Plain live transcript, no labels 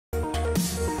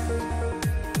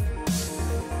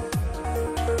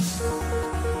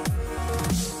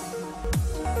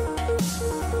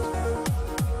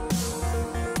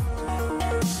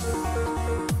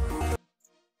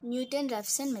Newton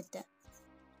Raphson method.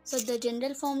 So the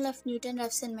general formula of Newton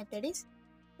Raphson method is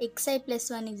xi plus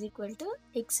 1 is equal to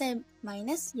xi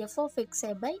minus f of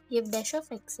xi by f dash of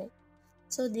xi.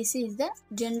 So this is the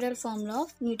general formula of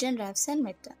Newton Raphson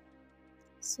method.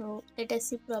 So let us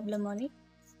see problem on it.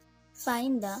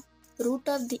 Find the root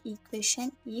of the equation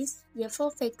is f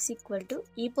of x equal to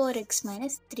e power x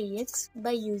minus 3x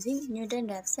by using Newton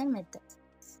Raphson method.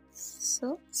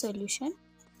 So solution.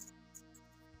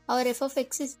 Our f of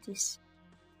x is this.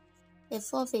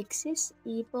 F of x is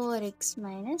e power x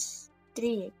minus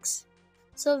 3x.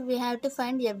 So we have to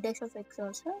find f dash of x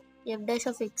also. F dash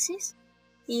of x is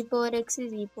e power x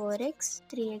is e power x,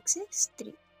 3x is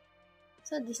 3.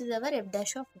 So this is our f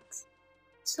dash of x.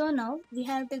 So now we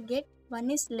have to get one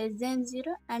is less than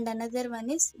 0 and another one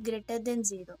is greater than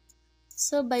 0.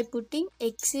 So by putting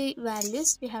x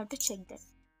values we have to check that.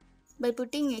 By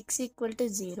putting x equal to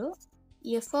 0,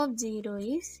 f of 0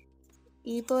 is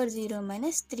e power 0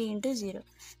 minus 3 into 0.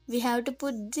 We have to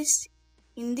put this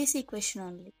in this equation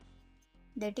only.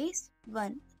 That is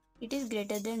 1. It is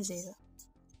greater than 0.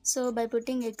 So by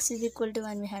putting x is equal to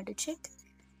 1 we have to check.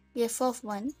 F of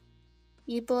 1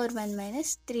 e power 1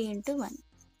 minus 3 into 1.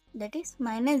 That is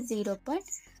minus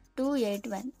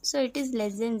 0.281. So it is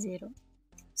less than 0.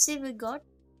 See, we got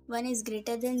one is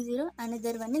greater than 0,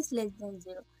 another one is less than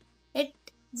 0. At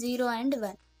 0 and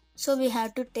 1. So we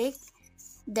have to take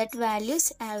that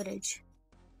values average.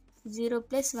 0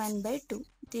 plus 1 by 2.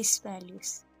 These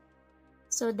values.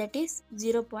 So that is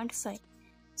 0.5.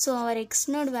 So our x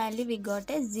node value we got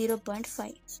as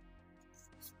 0.5.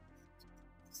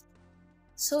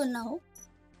 So now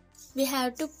we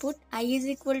have to put I is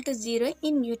equal to 0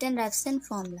 in Newton Raphson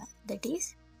formula. That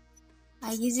is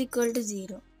I is equal to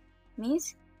 0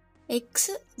 means x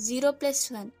 0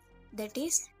 plus 1, that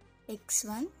is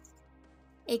x1,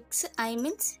 xi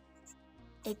means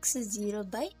x0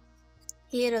 by,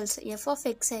 here also f of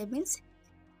xi means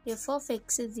f of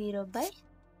x0 by,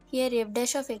 here f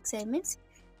dash of xi means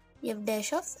f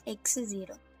dash of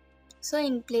x0. So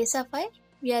in place of I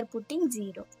we are putting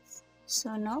 0.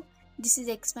 So now this is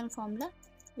x1 formula.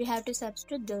 We have to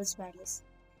substitute those values.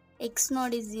 X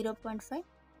node is 0.5.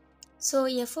 So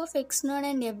f of x node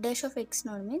and f dash of x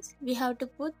node means we have to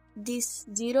put this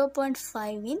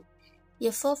 0.5 in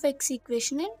f of x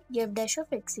equation and f dash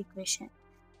of x equation.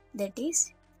 That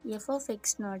is f of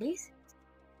x node is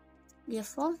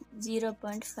f of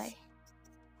 0.5.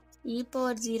 E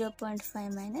power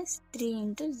 0.5 minus 3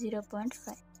 into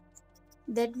 0.5.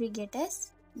 That we get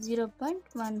as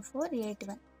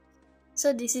 0.1481.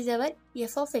 So this is our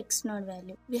f of x node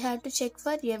value. We have to check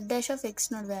for f dash of x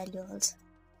node value also.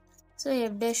 So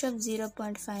f dash of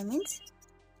 0.5 means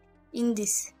in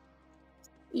this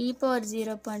e power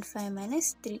 0.5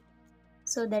 minus 3.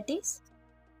 So that is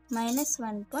minus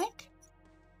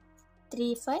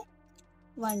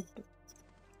 1.3512.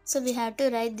 So we have to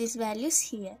write these values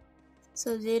here.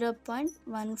 So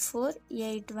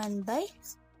 0.1481 by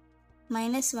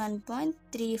minus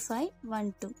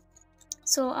 1.3512.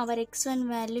 So our x1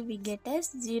 value we get as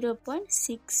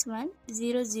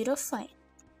 0.61005.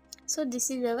 So this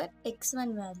is our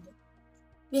x1 value.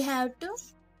 We have to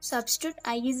substitute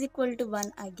I is equal to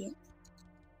 1 again.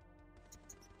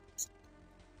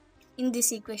 In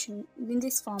this equation, in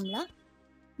this formula,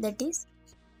 that is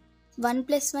 1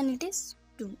 plus 1 it is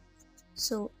 2.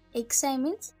 So xi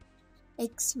means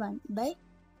x1 by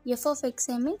f of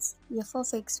xi means f of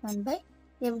x1 by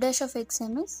f dash of xi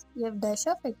means f dash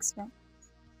of x1.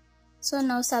 So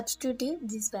now substitute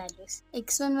these values.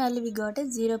 X1 value we got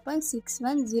as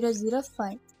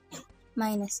 0.61005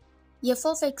 minus f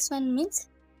of x1 means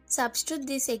substitute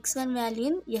this x1 value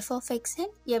in f of x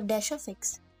and f dash of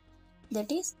x.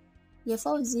 That is f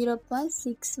of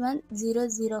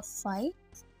 0.61005,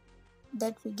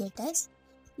 that we get as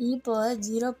e power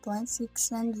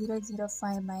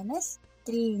 0.61005 minus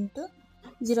 3 into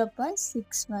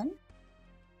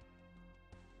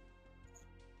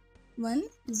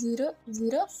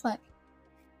 0.61005.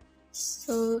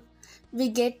 So we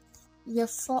get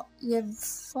f of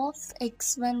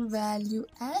x1 value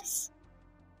as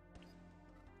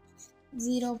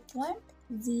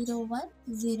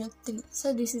 0.0103.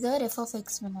 So this is our f of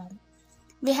x1 value.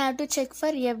 We have to check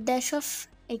for f dash of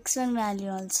x1 value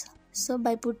also. So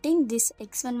by putting this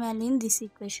x1 value in this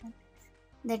equation,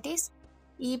 that is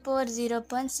e power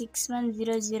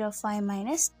 0.61005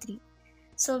 minus 3.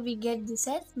 So we get this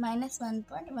as minus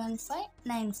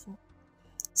 1.1594.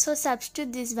 So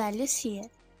substitute these values here.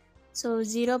 So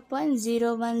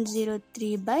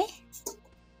 0.0103 by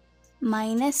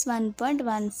minus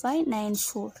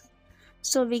 1.1594.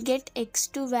 So we get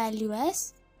x2 value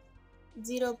as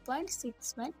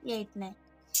 0.6189.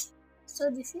 So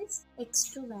this is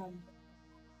x2 value.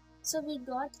 So we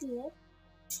got here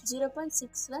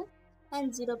 0.61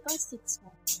 and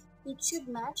 0.61. It should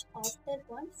match after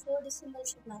 4 decimal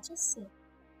should match as same.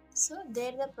 So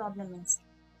there the problem is.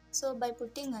 So by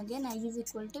putting again I is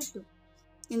equal to 2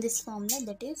 in this formula,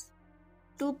 that is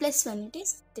 2 plus 1 it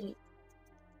is 3.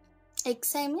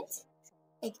 Xi means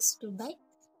x2 by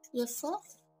f of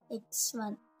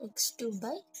x1, x2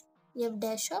 by f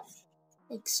dash of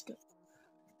x2.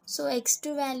 So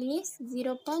x2 value is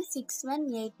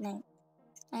 0.6189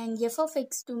 and f of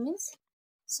x2 means,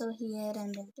 so here I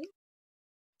am writing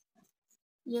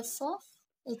f of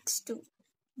x2,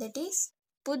 that is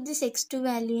put this x2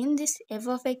 value in this f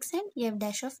of x and f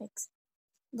dash of x,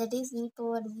 that is e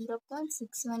power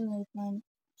 0.6189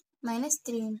 minus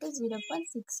 3 into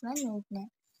 0.6189.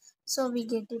 So we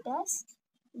get it as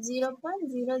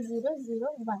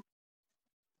 0.0001.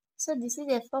 So this is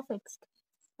f of x2,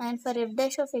 and for f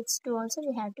dash of x2 also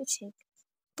we have to check.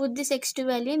 Put this x2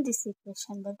 value in this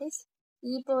equation, that is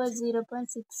e power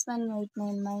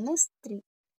 0.6189 minus 3,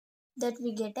 that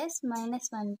we get as minus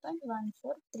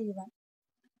 1.1431.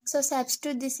 So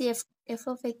substitute this f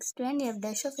of x2 and f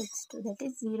dash of x2, that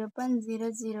is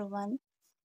 0.001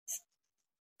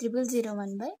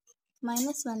 0001 by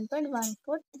minus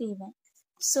 1.1431.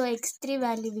 So x3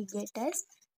 value we get as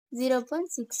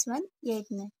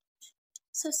 0.6189.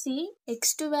 So see,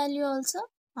 x2 value also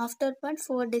after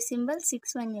 0.4 decimal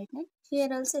 6189. Here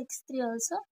also x3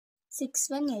 also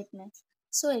 6189.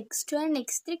 So x2 and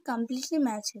x3 completely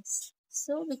matches.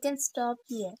 So we can stop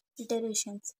here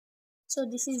iterations. So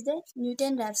this is the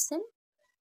Newton Raphson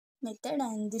method,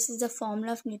 and this is the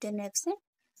formula of Newton Raphson,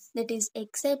 that is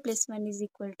xi plus 1 is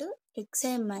equal to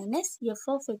xi minus f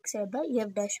of xi by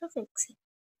f dash of xi.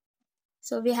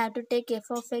 So we have to take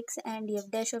f of x and f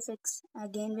dash of x.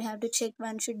 Again we have to check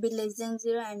one should be less than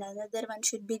 0 and another one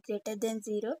should be greater than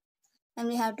 0. And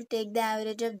we have to take the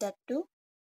average of that too.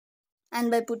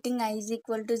 And by putting I is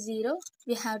equal to 0,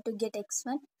 we have to get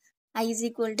x1. I is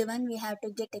equal to 1, we have to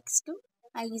get x2.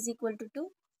 I is equal to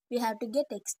 2, we have to get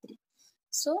x3.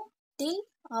 So till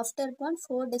after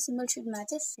 4 decimal should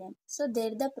match as same. So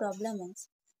there the problem is.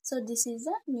 So this is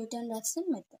the Newton Raphson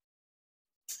method.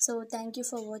 So thank you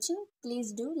for watching.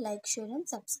 Please do like, share and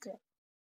subscribe.